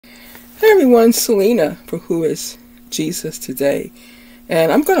Hey everyone, Selena for Who is Jesus Today.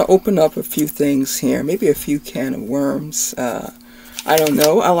 And I'm going to open up a few things here, maybe a few can of worms. I don't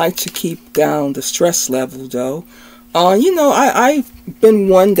know. I like to keep down the stress level though. I've been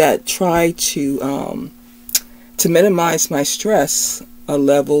one that tried to minimize my stress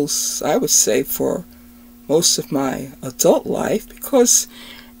levels, I would say, for most of my adult life because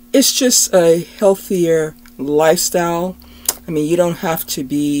it's just a healthier lifestyle. I mean, you don't have to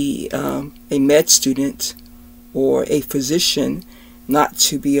be a med student or a physician not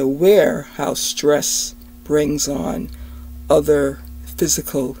to be aware how stress brings on other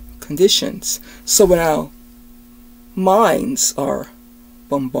physical conditions. So when our minds are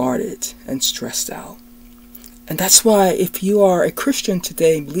bombarded and stressed out, and that's why if you are a Christian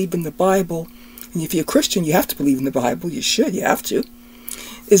today and believe in the Bible, and if you're a Christian, you have to believe in the Bible, you have to,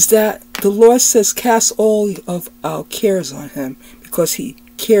 is that the Lord says cast all of our cares on Him because He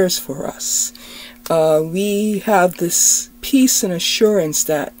cares for us. We have this peace and assurance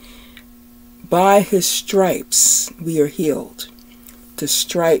that by His stripes we are healed. The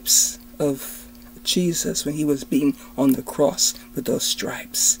stripes of Jesus when He was being on the cross with those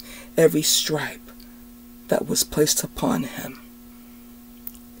stripes. Every stripe that was placed upon Him.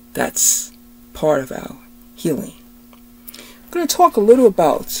 That's part of our healing. I'm going to talk a little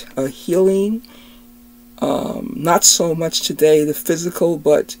about healing, not so much today the physical,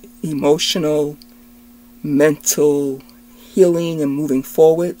 but emotional, mental healing and moving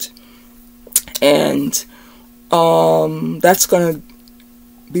forward. And that's going to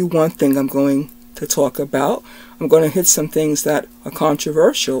be one thing I'm going to talk about. I'm going to hit some things that are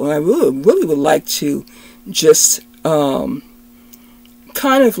controversial, and I really would like to just kind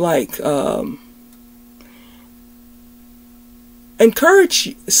of like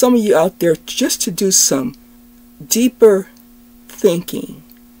encourage some of you out there just to do some deeper thinking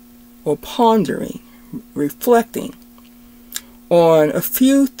or pondering, reflecting on a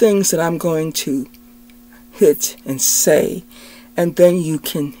few things that I'm going to hit and say, and then you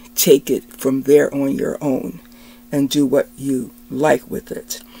can take it from there on your own and do what you like with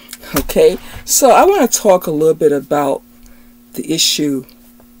it. Okay, so I want to talk a little bit about the issue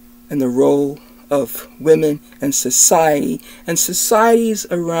and the role of women and society and societies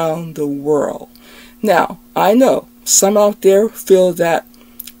around the world. Now, I know some out there feel that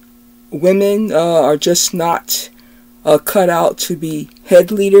women are just not cut out to be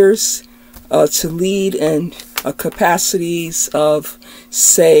head leaders, to lead in capacities of,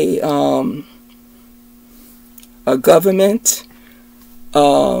 say, a government,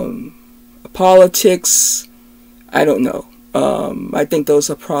 politics. I don't know. I think those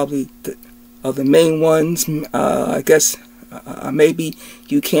are probably the main ones. I guess maybe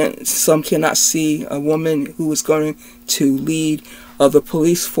some cannot see a woman who is going to lead the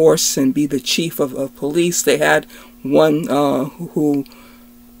police force and be the chief of police. They had one who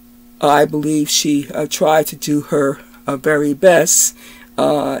I believe she tried to do her very best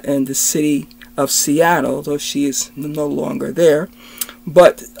in the city of Seattle, though she is no longer there.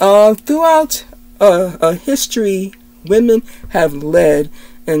 But throughout history, women have led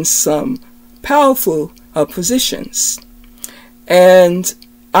in some powerful positions. And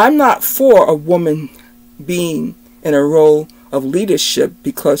I'm not for a woman being in a role of leadership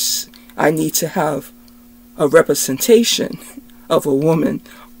because I need to have a representation of a woman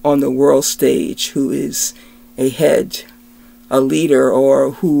on the world stage who is a head, a leader,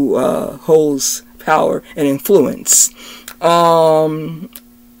 or who holds power and influence. I'm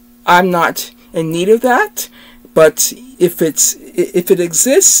not in need of that, but if it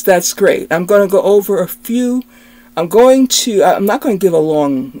exists, that's great. I'm going to go over a few. I'm not going to give a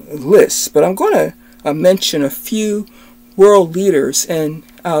long list, but I'm going to mention a few world leaders in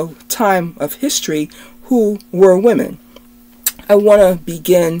our time of history who were women. I want to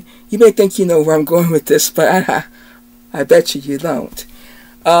begin. You may think you know where I'm going with this, but I bet you don't.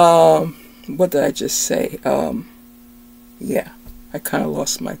 What did I just say? Yeah, I kind of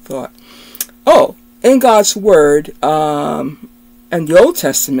lost my thought. Oh, in God's Word, in the Old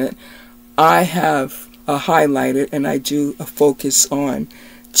Testament, I have highlighted, and I do a focus on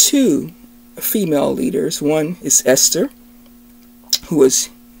two female leaders. One is Esther, who was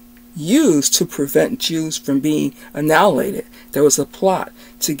used to prevent Jews from being annihilated. There was a plot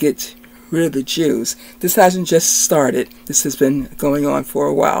to get rid of the Jews. This hasn't just started. This has been going on for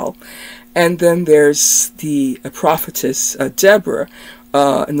a while. And then there's the prophetess Deborah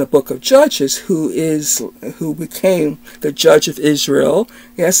in the book of Judges, who became the judge of Israel.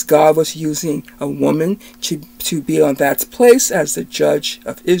 Yes, God was using a woman to be on that place as the judge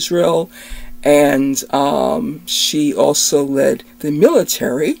of Israel. And she also led the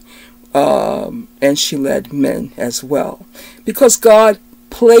military and she led men as well, because God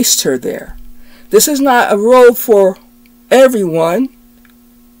placed her there. This is not a role for everyone,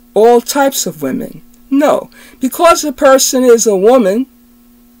 all types of women. No, because a person is a woman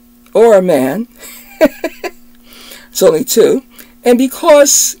or a man, it's only two, and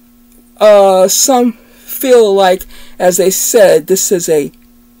because some feel like, as they said, this is a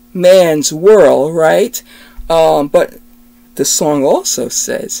man's world, right? But the song also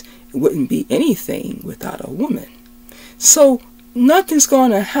says it wouldn't be anything without a woman. So nothing's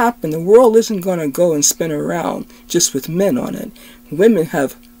going to happen. The world isn't going to go and spin around just with men on it. Women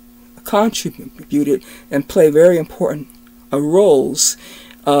have contributed and play very important roles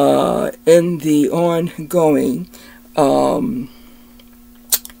in the ongoing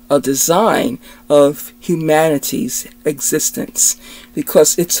design of humanity's existence,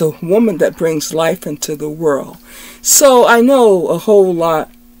 because it's a woman that brings life into the world. So I know a whole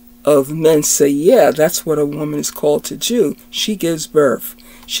lot of men say, yeah, that's what a woman is called to do. She gives birth.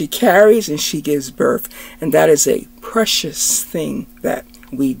 She carries and she gives birth. And that is a precious thing that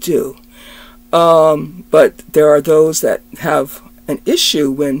we do. But there are those that have an issue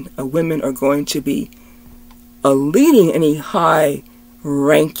when women are going to be leading any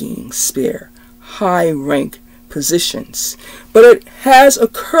high-ranking sphere, high-rank positions. But it has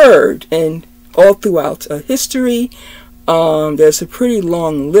occurred in all throughout history. There's a pretty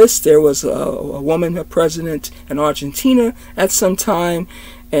long list. There was a woman, a president in Argentina at some time.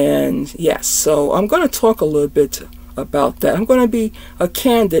 And yes, so I'm going to talk a little bit about that. I'm going to be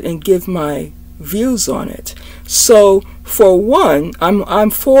candid and give my views on it. So for one, I'm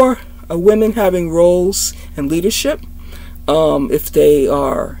for women having roles in leadership if they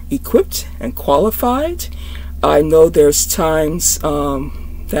are equipped and qualified. I know there's times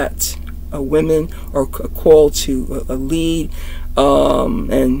that women are called to lead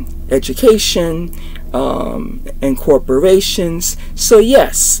in education and corporations. So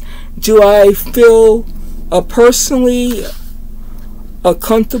yes, do I feel personally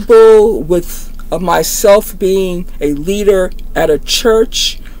comfortable with myself being a leader at a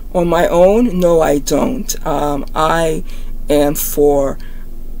church on my own? No, I don't. I am for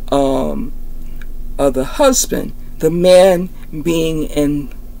the husband, the man being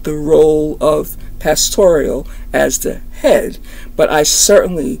in the role of pastoral as the head, but I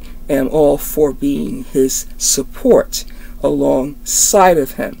certainly am all for being his support alongside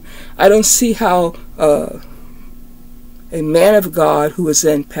of him. I don't see how a man of God who is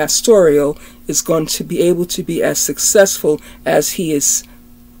in pastoral is going to be able to be as successful as he is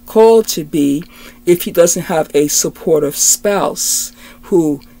called to be if he doesn't have a supportive spouse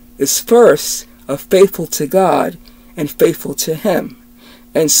who is first faithful to God and faithful to him.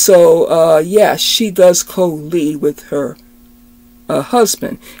 And so, yeah, she does co-lead with her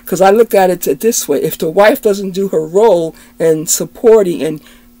husband. Because I look at it this way. If the wife doesn't do her role in supporting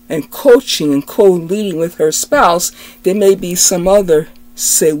and coaching and co-leading with her spouse, there may be some other,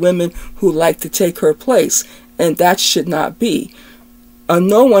 say, women who like to take her place. And that should not be.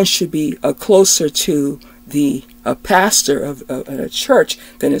 No one should be closer to the pastor of a church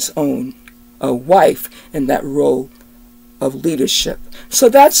than his own wife in that role of leadership. So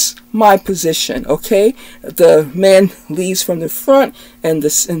that's my position, okay? The man leads from the front and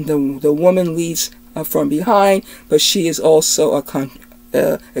the woman leads from behind, but she is also a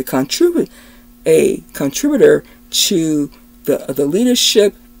contributor to the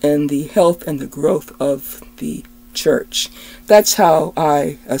leadership and the health and the growth of the church. That's how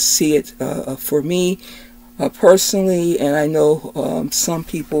I see it for me personally. And I know some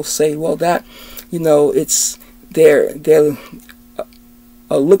people say, well, that, you know, it's they're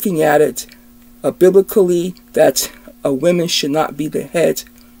looking at it biblically that women should not be the head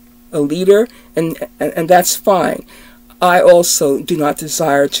leader, and that's fine. I also do not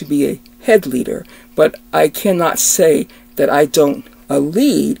desire to be a head leader, but I cannot say that I don't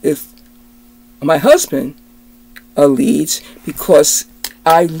lead if my husband leads, because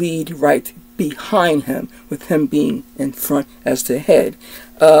I lead right behind him, with him being in front as the head.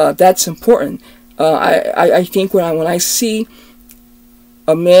 That's important. I think when I see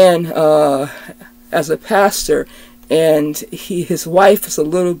a man as a pastor and his wife is a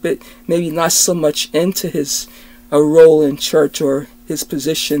little bit maybe not so much into his role in church or his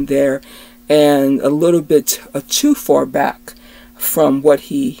position there, and a little bit too far back from what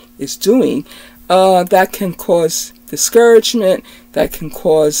he is doing, that can cause discouragement, that can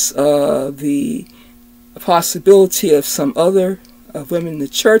cause the possibility of some other women in the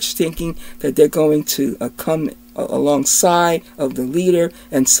church thinking that they're going to come alongside of the leader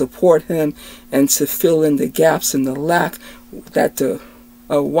and support him and to fill in the gaps and the lack that the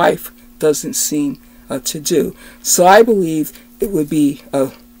wife doesn't seem to do. So I believe it would be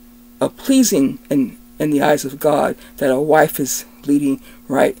a pleasing in the eyes of God that a wife is leading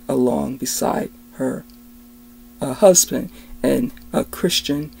right along beside her husband in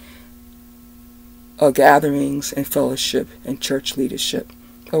Christian gatherings and fellowship and church leadership.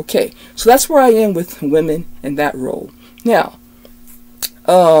 Okay, so that's where I am with women in that role. Now,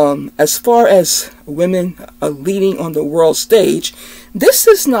 as far as women leading on the world stage, this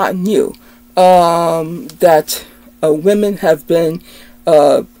is not new. That women have been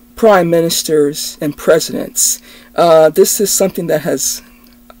prime ministers and presidents. This is something that has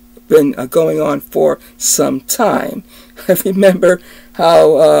been going on for some time. I remember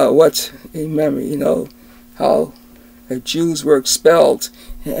how how the Jews were expelled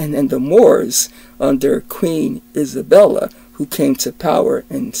and the Moors under Queen Isabella, who came to power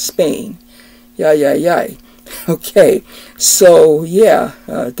in Spain. Okay, so yeah,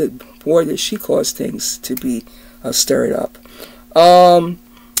 boy, did she cause things to be stirred up.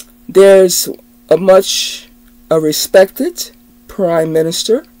 There's a much respected Prime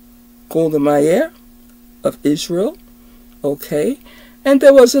Minister, Golda Meir of Israel. Okay, and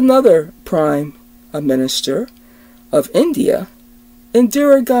there was another Prime Minister of India,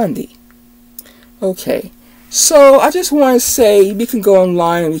 Indira Gandhi. Okay, so I just want to say we can go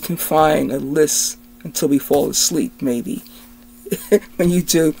online and we can find a list until we fall asleep, maybe, when you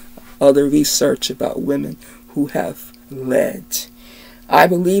do other research about women who have led. I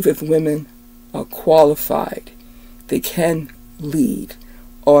believe if women are qualified, they can lead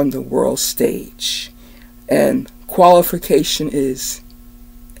on the world stage. And qualification is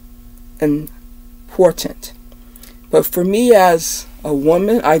important. But for me as a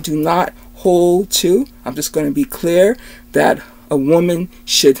woman, I do not hold to, I'm just going to be clear, that a woman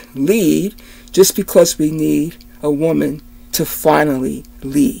should lead just because we need a woman to finally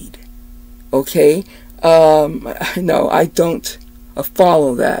lead. Okay? No, I don't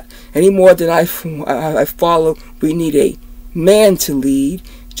follow that any more than I follow we need a man to lead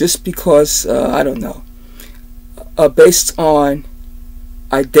just because, I don't know, based on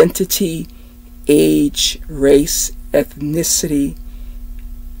identity, age, race, ethnicity,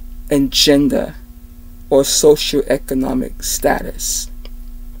 and gender, or socioeconomic status.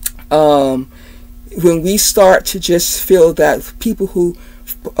 When we start to just feel that people who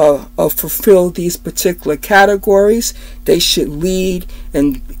fulfill these particular categories, they should lead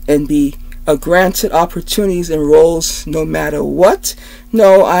and be granted opportunities and roles no matter what,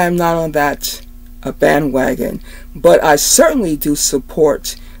 no, I am not on that bandwagon. But I certainly do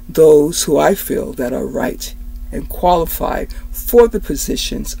support those who I feel that are right and qualified for the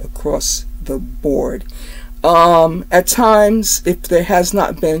positions across the board. At times, if there has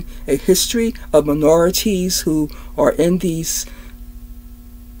not been a history of minorities who are in these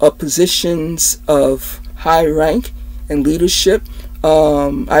positions of high rank and leadership,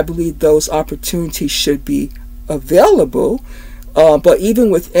 I believe those opportunities should be available. But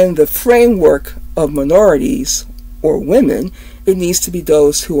even within the framework of minorities or women, it needs to be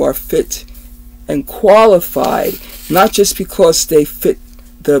those who are fit and qualified, not just because they fit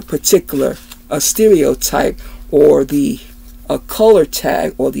the particular stereotype or the color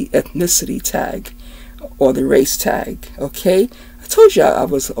tag or the ethnicity tag or the race tag. Okay, I told you I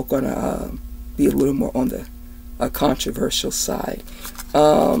was going to be a little more on the controversial side,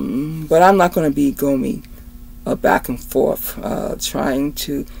 but I'm not going to be going back and forth trying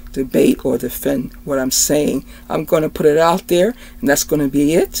to debate or defend what I'm saying. I'm going to put it out there, and that's going to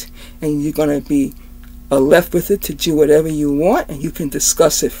be it, and you're going to be left with it to do whatever you want, and you can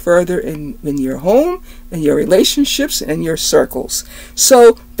discuss it further in your home, in your relationships, and your circles.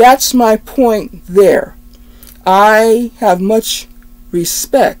 So that's my point there. I have much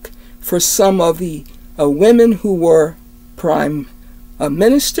respect for some of the women who were prime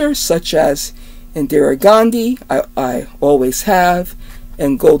ministers, such as Indira Gandhi, I always have,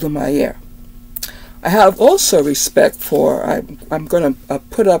 and Golda Meir. I have also respect for, I'm going to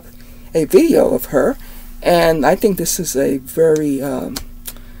put up a video of her, and I think this is a very a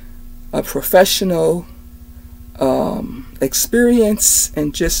professional experience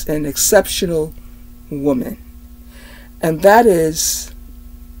and just an exceptional woman. And that is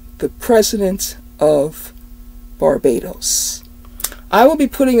the President of Barbados. I will be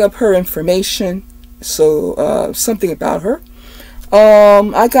putting up her information, so something about her.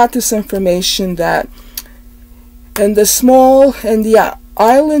 I got this information that in the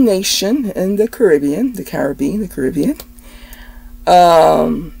island nation in the Caribbean, the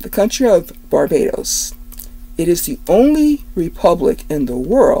country of Barbados, it is the only republic in the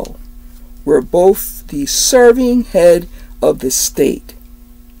world where both the serving head of the state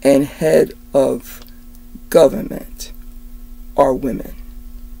and head of government are women.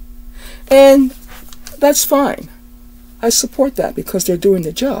 And that's fine. I support that because they're doing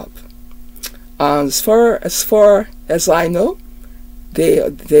the job. As far as I know,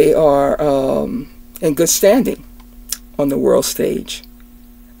 they are in good standing on the world stage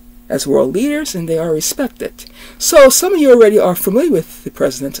as world leaders, and they are respected. So some of you already are familiar with the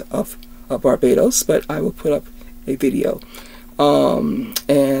president of Barbados, but I will put up a video.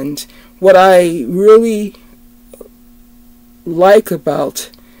 And what I really like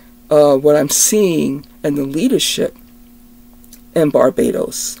about what I'm seeing in the leadership in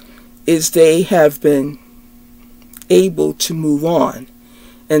Barbados is they have been able to move on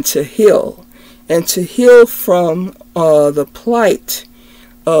and to heal from the plight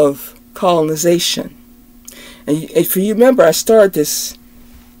of colonization. And if you remember, I started this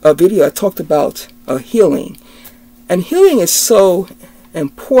video, I talked about healing. And healing is so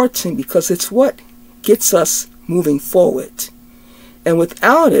important because it's what gets us moving forward. And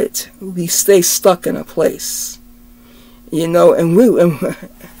without it, we stay stuck in a place. You know, and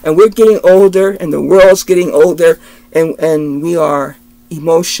we're getting older, and the world's getting older, and we are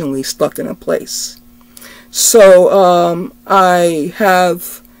emotionally stuck in a place. So I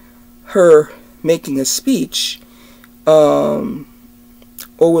have her making a speech over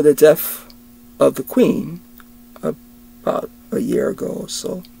the death of the Queen about a year ago or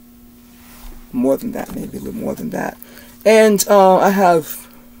so. More than that, maybe a little more than that. And I have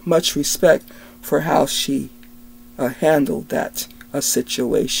much respect for how she handled that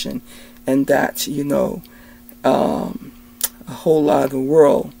situation, and that, you know, a whole lot of the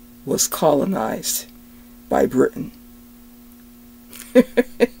world was colonized by Britain.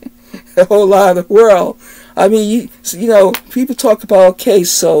 A whole lot of the world. I mean, you know, people talk about, okay,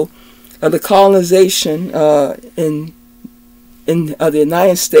 so the colonization in the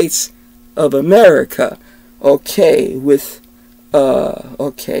United States of America, okay, with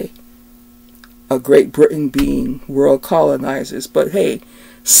okay, Great Britain being world colonizers, but hey,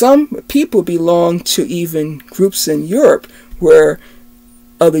 some people belong to even groups in Europe where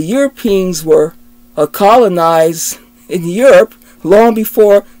the Europeans were colonized in Europe long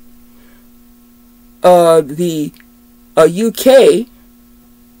before the U.K.,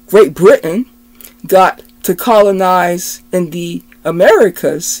 Great Britain, got to colonize in the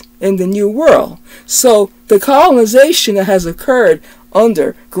Americas in the New World. So the colonization that has occurred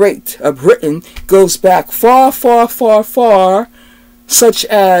under Great Britain goes back far, far, far, far, such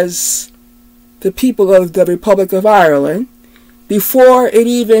as the people of the Republic of Ireland, before it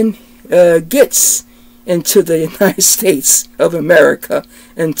even gets into the United States of America,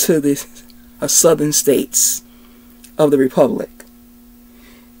 into the southern states of the Republic.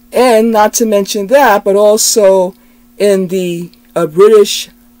 And not to mention that, but also in the British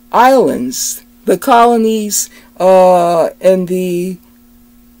Islands, the colonies in the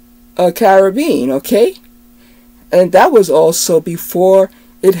Caribbean, okay? And that was also before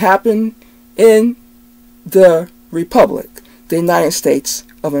it happened in the Republic, the United States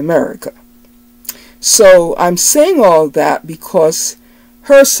of America. So I'm saying all that because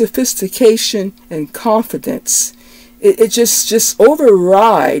her sophistication and confidence, it just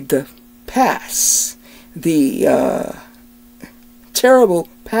override the past, the terrible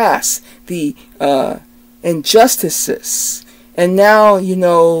past, the injustices. And now, you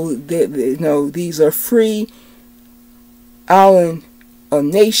know, these are free island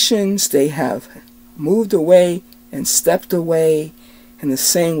nations. They have moved away and stepped away. And the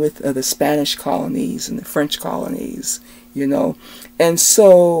same with the Spanish colonies and the French colonies, you know. And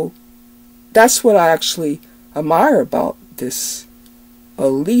so that's what I actually admire about this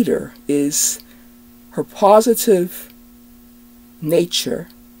leader, is her positive nature,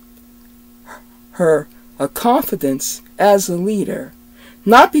 her confidence as a leader.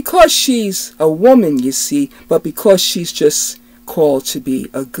 Not because she's a woman, you see, but because she's just called to be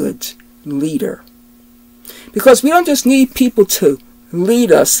a good leader. Because we don't just need people to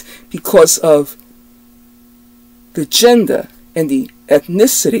lead us because of the gender and the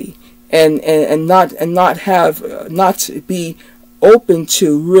ethnicity, and not be open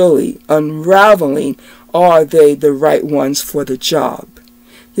to really unraveling, are they the right ones for the job.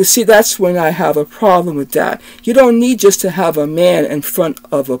 You see, that's when I have a problem with that. You don't need just to have a man in front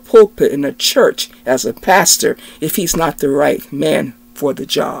of a pulpit in a church as a pastor if he's not the right man for the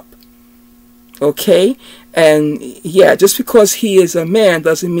job. Okay? And yeah, just because he is a man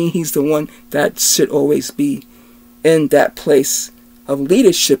doesn't mean he's the one that should always be in that place of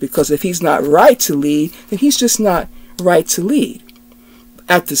leadership, because if he's not right to lead, then he's just not right to lead.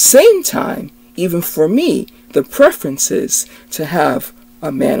 At the same time, even for me, the preference is to have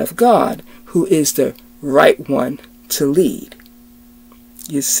a man of God who is the right one to lead.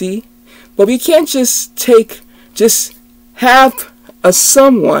 You see? But we can't just have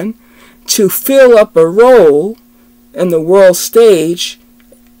someone to fill up a role in the world stage,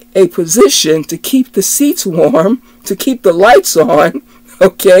 a position to keep the seats warm, to keep the lights on,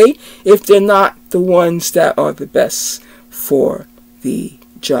 okay, if they're not the ones that are the best for the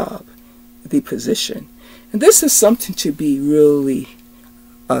job, the position. And this is something to be really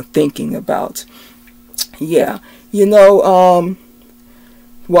thinking about. Yeah, you know,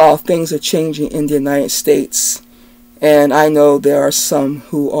 while things are changing in the United States, and I know there are some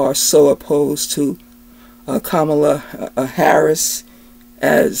who are so opposed to Kamala Harris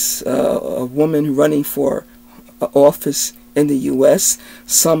as a woman running for office in the U.S.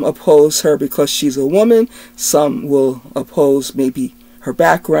 Some oppose her because she's a woman. Some will oppose maybe her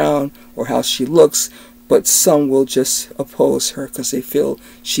background or how she looks. But some will just oppose her because they feel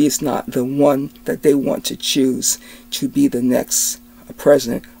she is not the one that they want to choose to be the next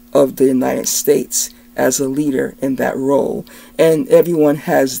president of the United States as a leader in that role. And everyone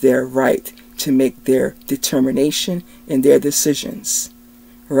has their right to make their determination and their decisions.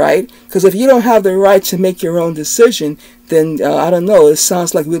 Right? Because if you don't have the right to make your own decision, then I don't know, it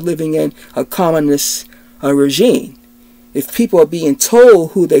sounds like we're living in a communist regime. If people are being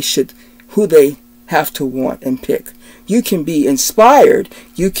told who they have to want and pick. You can be inspired,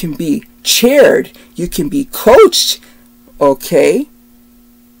 you can be cheered, you can be coached, okay?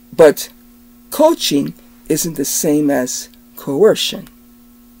 But coaching isn't the same as coercion.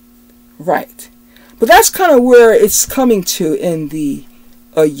 Right. But that's kind of where it's coming to in the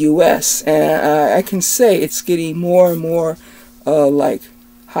U.S. And I can say it's getting more and more like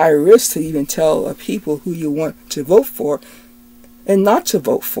high risk to even tell people who you want to vote for and not to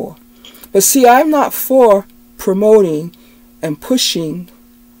vote for. But see, I'm not for promoting and pushing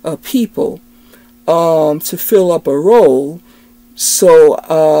people to fill up a role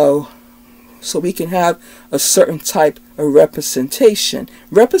so we can have a certain type of representation.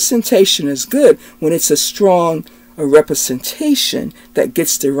 Representation is good when it's a strong representation that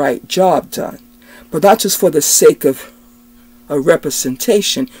gets the right job done. But not just for the sake of a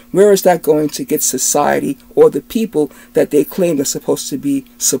representation. Where is that going to get society or the people that they claim they're supposed to be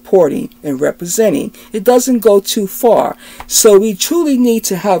supporting and representing? It doesn't go too far. So we truly need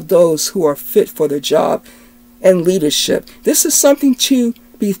to have those who are fit for the job and leadership. This is something to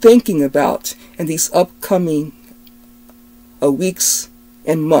be thinking about in these upcoming weeks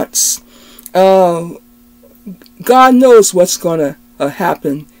and months. God knows what's going to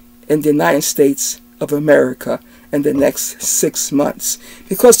happen in the United States of America in the next 6 months.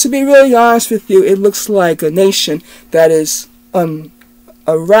 Because to be really honest with you, it looks like a nation that is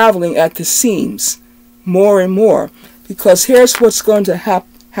unraveling at the seams more and more. Because here's what's going to have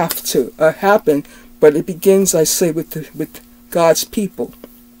to happen, but it begins, I say, with God's people,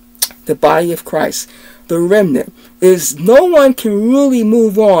 the body of Christ, the remnant. Is no one can really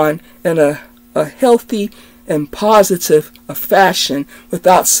move on in a healthy and positive fashion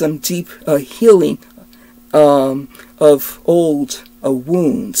without some deep healing of old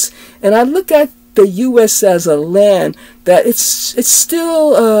wounds. And I look at the U.S. as a land that it's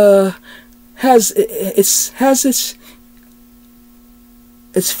still has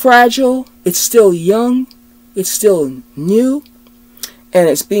it's fragile, it's still young, it's still new, and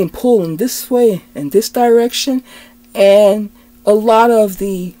it's being pulled in this way, in this direction, and a lot of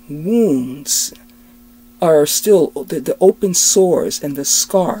the wounds are still, the open sores and the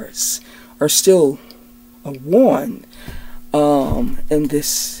scars are still worn in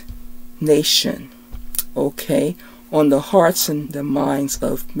this nation, okay, on the hearts and the minds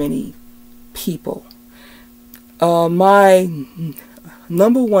of many people. My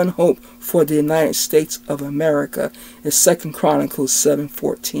number one hope for the United States of America is 2 Chronicles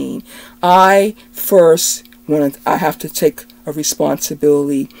 7:14. I have to take a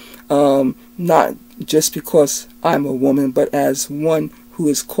responsibility, not just because I'm a woman, but as one who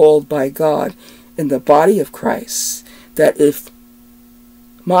is called by God in the body of Christ, that if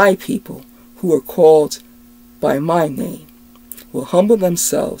my people who are called by my name will humble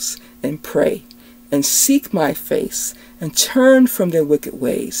themselves and pray and seek my face and turn from their wicked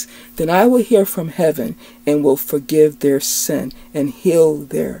ways, then I will hear from heaven and will forgive their sin and heal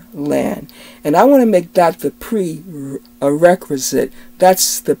their land. And I want to make that the prerequisite.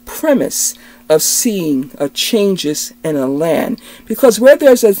 That's the premise of seeing changes in a land. Because where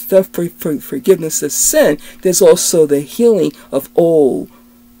there's the forgiveness of sin, there's also the healing of old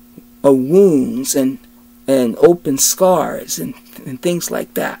wounds and open scars and things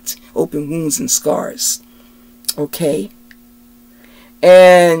like that. Open wounds and scars. Okay?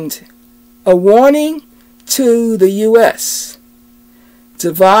 And a warning to the U.S.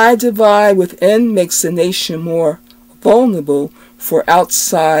 Divide within makes the nation more vulnerable for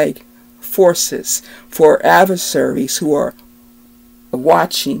outside forces, for adversaries who are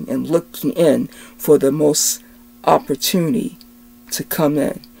watching and looking in for the most opportunity to come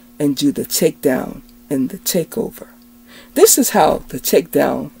in and do the takedown and the takeover. This is how the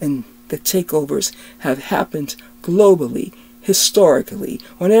takedown and the takeovers have happened globally, historically,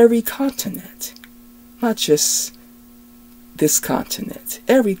 on every continent. Not just this continent,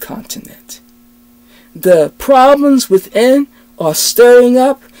 every continent. The problems within are stirring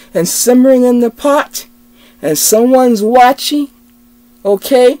up and simmering in the pot, and someone's watching.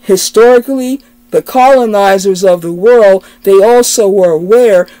 Okay, historically, the colonizers of the world, they also were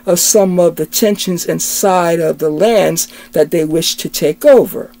aware of some of the tensions inside of the lands that they wish to take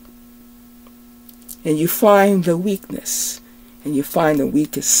over. And you find the weakness, and you find the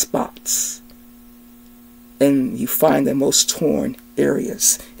weakest spots, and you find the most torn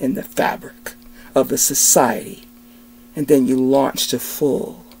areas in the fabric of the society, and then you launch the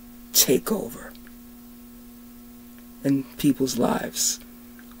full takeover. And people's lives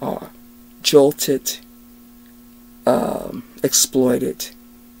are jolted, exploited,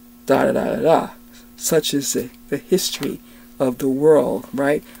 Such is the history of the world,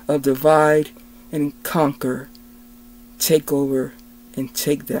 right? Of divide and conquer, takeover and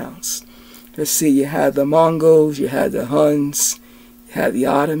takedowns. Let's see, you had the Mongols, you had the Huns, you had the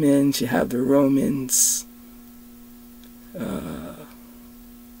Ottomans, you have the Romans.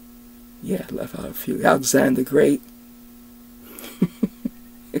 Yeah, left out a few. Alexander the Great.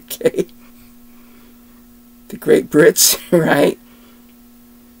 Okay. The Great Brits, right?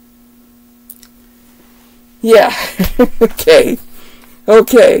 Yeah. Okay.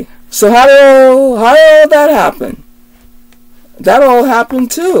 Okay. So how did all that happen? That all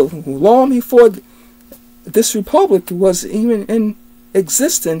happened too, long before this republic was even in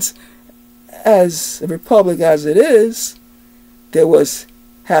existence as a republic as it is. There was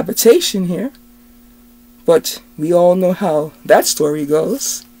habitation here, but we all know how that story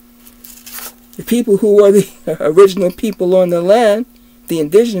goes. The people who were the original people on the land, the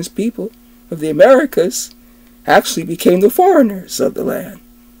indigenous people of the Americas, actually became the foreigners of the land.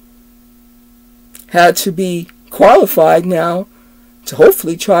 Had to be qualified now to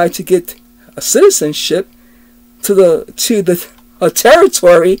hopefully try to get a citizenship to a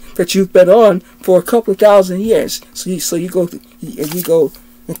territory that you've been on for a couple of thousand years. So you go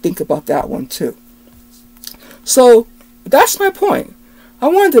and think about that one too. So that's my point. I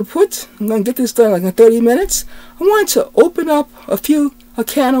wanted to I'm going to get this done like in 30 minutes. I wanted to open up a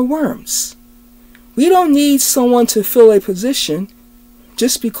can of worms. We don't need someone to fill a position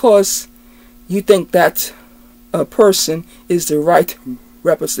just because you think that a person is the right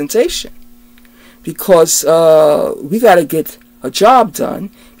representation. Because we got to get a job done,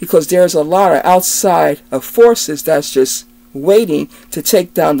 because there's a lot of outside forces that's just waiting to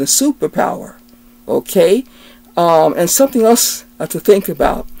take down the superpower. Okay? And something else to think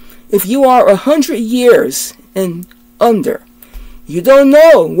about. If you are 100 years and under, you don't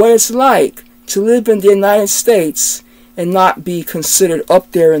know what it's like to live in the United States and not be considered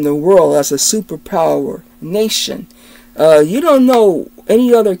up there in the world as a superpower nation. You don't know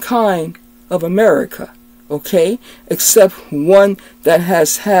any other kind of America, okay, except one that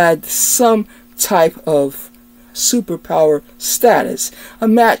has had some type of superpower status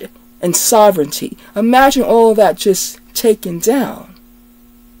and sovereignty. Imagine all that just taken down,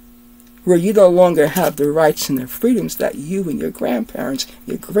 where you no longer have the rights and the freedoms that you and your grandparents,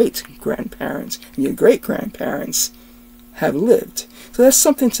 your great-grandparents, and your great-grandparents have lived. So that's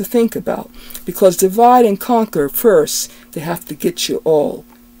something to think about, because divide and conquer first, they have to get you all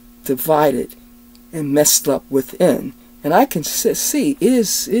divided and messed up within. And I can see it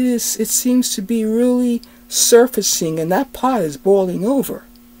seems to be really surfacing, and that pot is boiling over.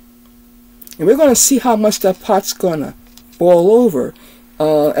 And we're going to see how much that pot's going to boil over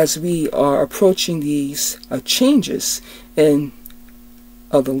as we are approaching these changes in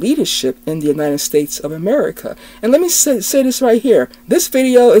the leadership in the United States of America. And let me say this right here. This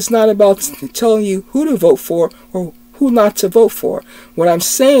video is not about telling you who to vote for or who not to vote for. What I'm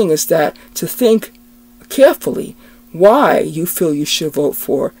saying is that to think carefully why you feel you should vote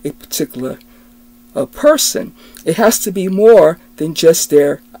for a particular person. It has to be more than just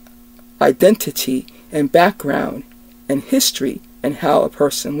their identity and background and history and how a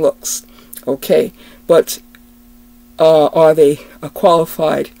person looks. Okay, but are they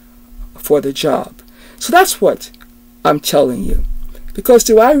qualified for the job? So that's what I'm telling you. Because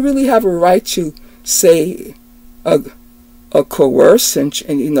do I really have a right to say coerce, and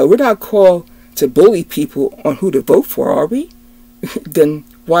we're not called to bully people on who to vote for, are we? Then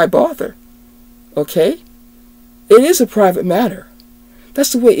why bother? Okay? It is a private matter.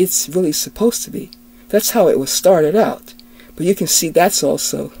 That's the way it's really supposed to be. That's how it was started out. But you can see that's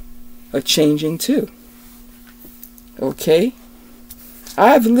also a changing too. Okay?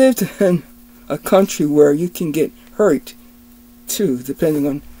 I've lived in a country where you can get hurt too, depending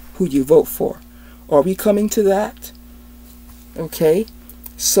on who you vote for. Are we coming to that? Okay?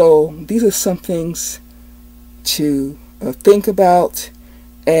 So these are some things to think about.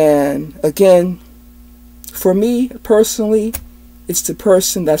 And again, for me personally, it's the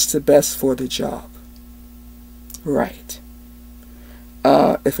person that's the best for the job. Right.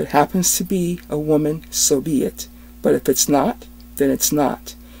 If it happens to be a woman, so be it. But if it's not, then it's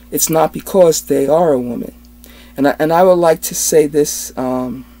not. It's not because they are a woman. And I would like to say this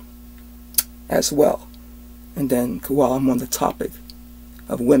as well. And then while I'm on the topic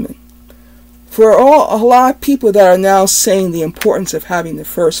of women. For a lot of people that are now saying the importance of having the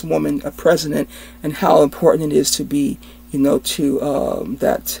first woman a president and how important it is to be,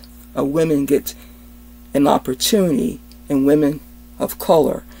 that women get an opportunity, and women of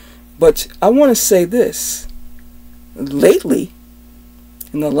color. But I want to say this. Lately,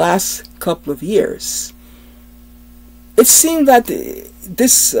 in the last couple of years, it seemed that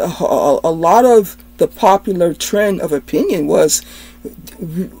a lot of the popular trend of opinion was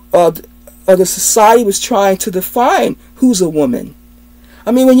the society was trying to define who's a woman.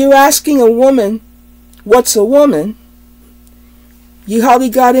 I mean, when you're asking a woman, what's a woman, you hardly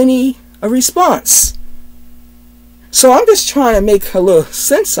got a response. So I'm just trying to make a little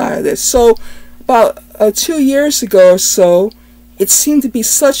sense out of this. So about 2 years ago or so, it seemed to be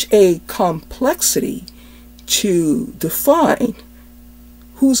such a complexity to define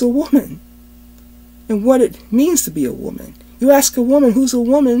who's a woman and what it means to be a woman. You ask a woman who's a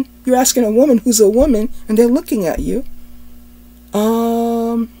woman, you're asking a woman who's a woman, and they're looking at you.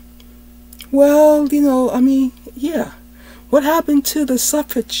 Well, yeah. What happened to the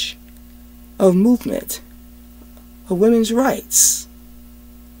suffrage of movement, of women's rights?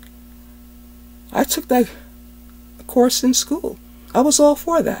 I took that course in school. I was all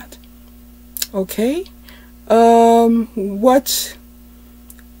for that. Okay? What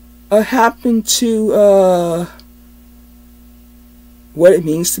happened to what it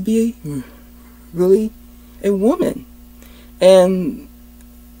means to be really a woman? And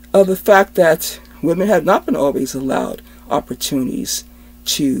the fact that women have not been always allowed opportunities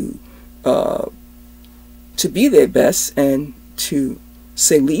to be their best and to,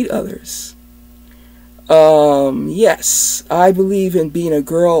 say, lead others. Yes, I believe in being a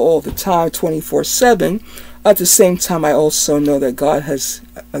girl all the time, 24/7. At the same time, I also know that God has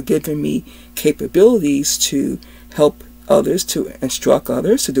given me capabilities to help others, to instruct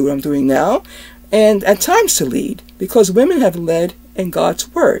others, to do what I'm doing now, and at times to lead, because women have led in God's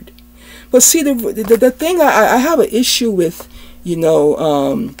Word. But see, the thing I have an issue with,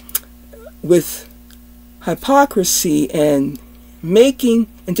 with hypocrisy and making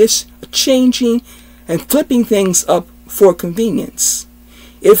and just changing and flipping things up for convenience.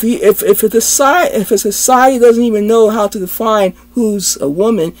 If a society doesn't even know how to define who's a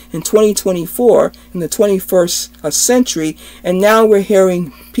woman in 2024, in the 21st century, and now we're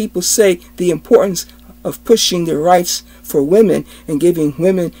hearing people say the importance of pushing the rights for women and giving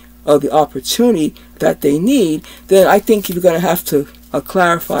women the opportunity that they need, then I think you're going to have to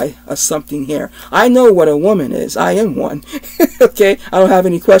clarify something here. I know what a woman is. I am one. Okay? I don't have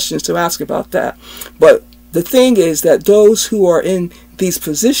any questions to ask about that. But the thing is that those who are in these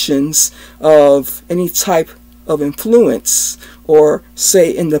positions of any type of influence, or say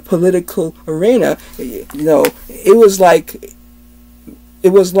in the political arena, it was like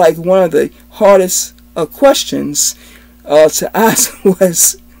one of the hardest questions to ask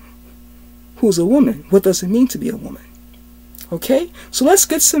was, who's a woman? What does it mean to be a woman? Okay, so let's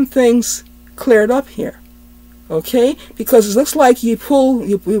get some things cleared up here. Okay, because it looks like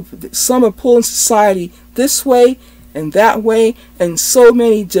some are pulling society this way and that way, and so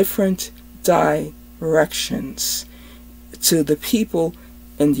many different directions to the people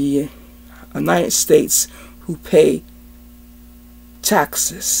in the United States who pay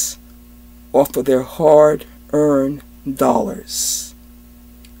taxes off of their hard-earned dollars.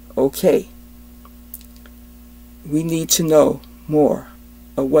 Okay, we need to know more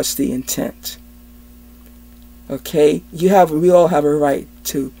of what's the intent. Okay, we all have a right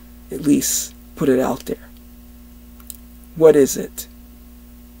to at least put it out there. What is it?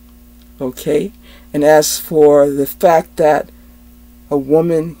 Okay, and as for the fact that a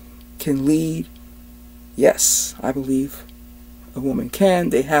woman can lead, yes, I believe a woman can.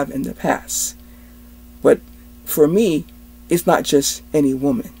 They have in the past. But for me, it's not just any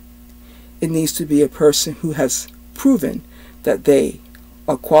woman. It needs to be a person who has proven that they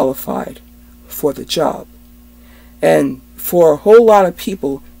are qualified for the job. And for a whole lot of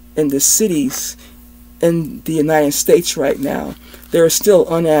people in the cities in the United States right now, there are still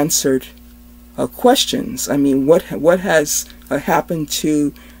unanswered questions. I mean, what has happened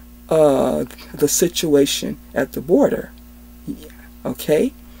to the situation at the border?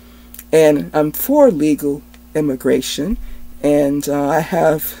 Okay, and I'm for legal immigration, and I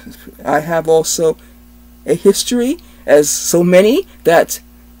have also a history, as so many, that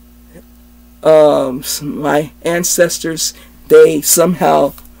my ancestors, they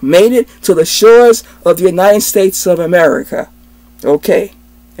somehow made it to the shores of the United States of America. Okay,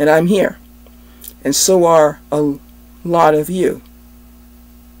 and I'm here, and so are a lot of you.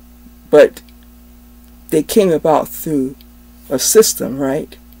 But they came about through a system,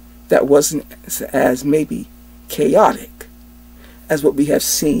 right, that wasn't as maybe chaotic as what we have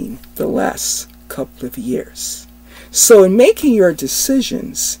seen the last couple of years. So in making your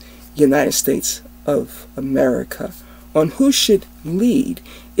decisions, United States of America, on who should lead,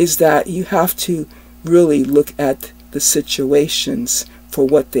 is that you have to really look at the situations for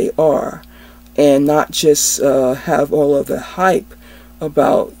what they are, and not just have all of the hype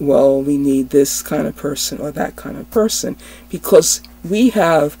about, well, we need this kind of person or that kind of person, because we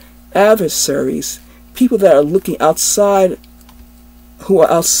have adversaries, people that are looking outside, who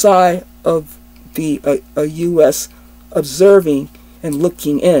are outside of the U.S., observing and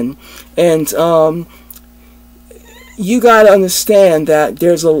looking in. And you got to understand that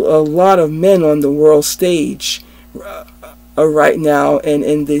there's a lot of men on the world stage right now, and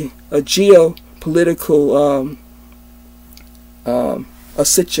in the geopolitical a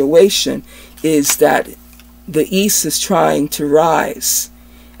situation is that the East is trying to rise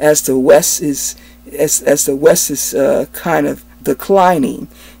as the West is kind of declining.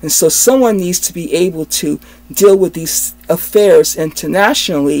 And so someone needs to be able to deal with these affairs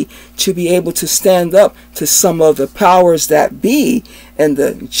internationally, to be able to stand up to some of the powers that be and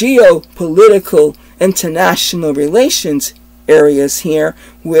the geopolitical international relations areas here,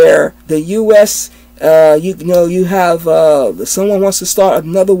 where the U.S., you have someone wants to start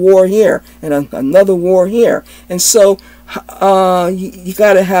another war here and another war here, and so you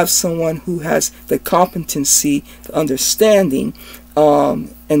got to have someone who has the competency, the understanding,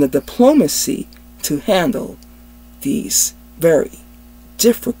 and the diplomacy to handle these very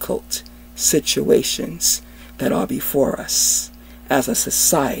difficult situations that are before us as a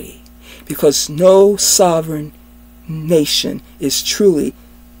society, because no sovereign nation is truly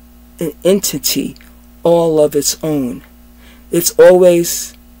an entity all of its own. It's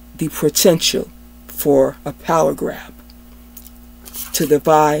always the potential for a power grab to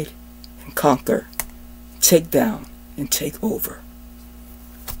divide and conquer, take down and take over.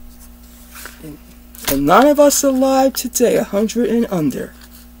 And none of us alive today, 100 and under,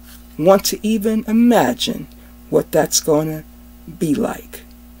 want to even imagine what that's going to be like.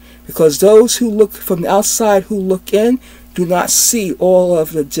 Because those who look from the outside, who look in, do not see all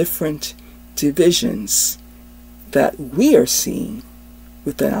of the different divisions that we are seeing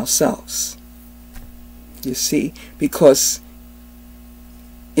within ourselves. You see, because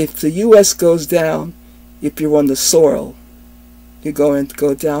if the U.S. goes down, if you're on the soil, you're going to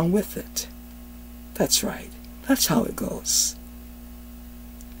go down with it. That's right. That's how it goes.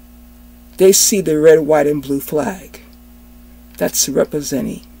 They see the red, white, and blue flag. That's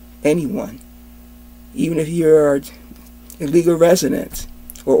representing anyone. Even if you're a legal resident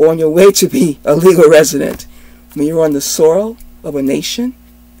or on your way to be a legal resident, when you're on the soil of a nation,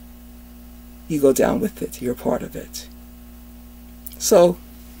 you go down with it. You're part of it. So,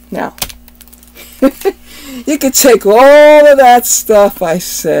 now, you can take all of that stuff I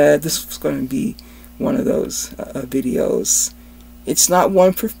said. This was going to be one of those videos. It's not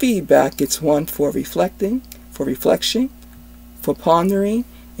one for feedback. It's one for reflecting, for reflection, for pondering,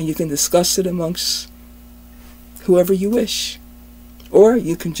 and you can discuss it amongst whoever you wish. Or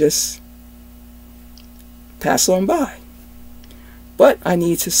you can just pass on by. But I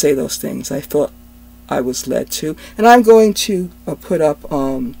need to say those things. I thought I was led to. And I'm going to put up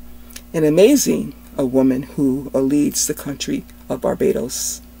an amazing woman who leads the country of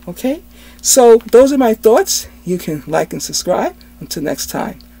Barbados. Okay? So those are my thoughts. You can like and subscribe. Until next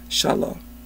time, Shalom.